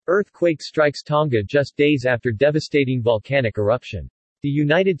Earthquake strikes Tonga just days after devastating volcanic eruption. The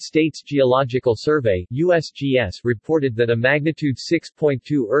United States Geological Survey (USGS) reported that a magnitude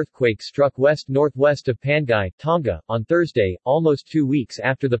 6.2 earthquake struck west-northwest of Pangai, Tonga, on Thursday, almost 2 weeks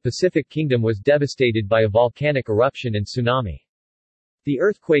after the Pacific Kingdom was devastated by a volcanic eruption and tsunami. The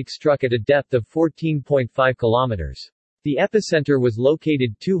earthquake struck at a depth of 14.5 kilometers. The epicenter was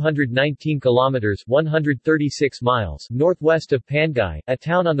located 219 kilometers (136 miles) northwest of Pangai, a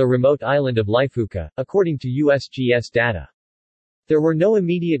town on the remote island of Lifuka, according to USGS data. There were no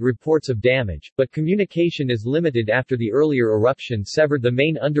immediate reports of damage, but communication is limited after the earlier eruption severed the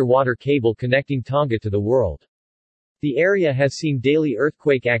main underwater cable connecting Tonga to the world. The area has seen daily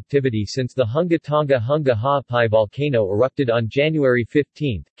earthquake activity since the Hunga Tonga Hunga Ha'apai volcano erupted on January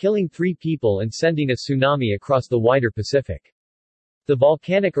 15, killing 3 people and sending a tsunami across the wider Pacific. The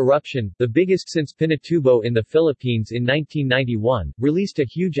volcanic eruption, the biggest since Pinatubo in the Philippines in 1991, released a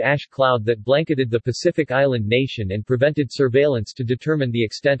huge ash cloud that blanketed the Pacific island nation and prevented surveillance to determine the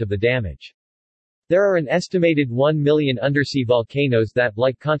extent of the damage. There are an estimated 1 million undersea volcanoes that,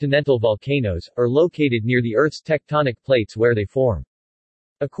 like continental volcanoes, are located near the Earth's tectonic plates where they form.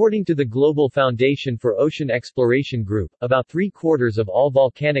 According to the Global Foundation for Ocean Exploration Group, about 3/4 of all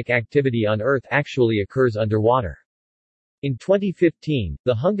volcanic activity on Earth actually occurs underwater. In 2015,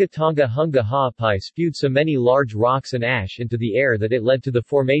 the Hunga Tonga Hunga Ha'apai spewed so many large rocks and ash into the air that it led to the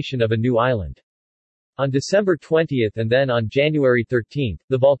formation of a new island. On December 20 and then on January 13,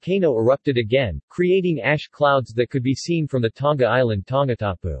 the volcano erupted again, creating ash clouds that could be seen from the Tonga island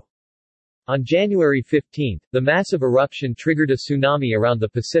Tongatapu. On January 15, the massive eruption triggered a tsunami around the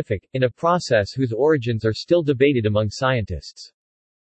Pacific, in a process whose origins are still debated among scientists.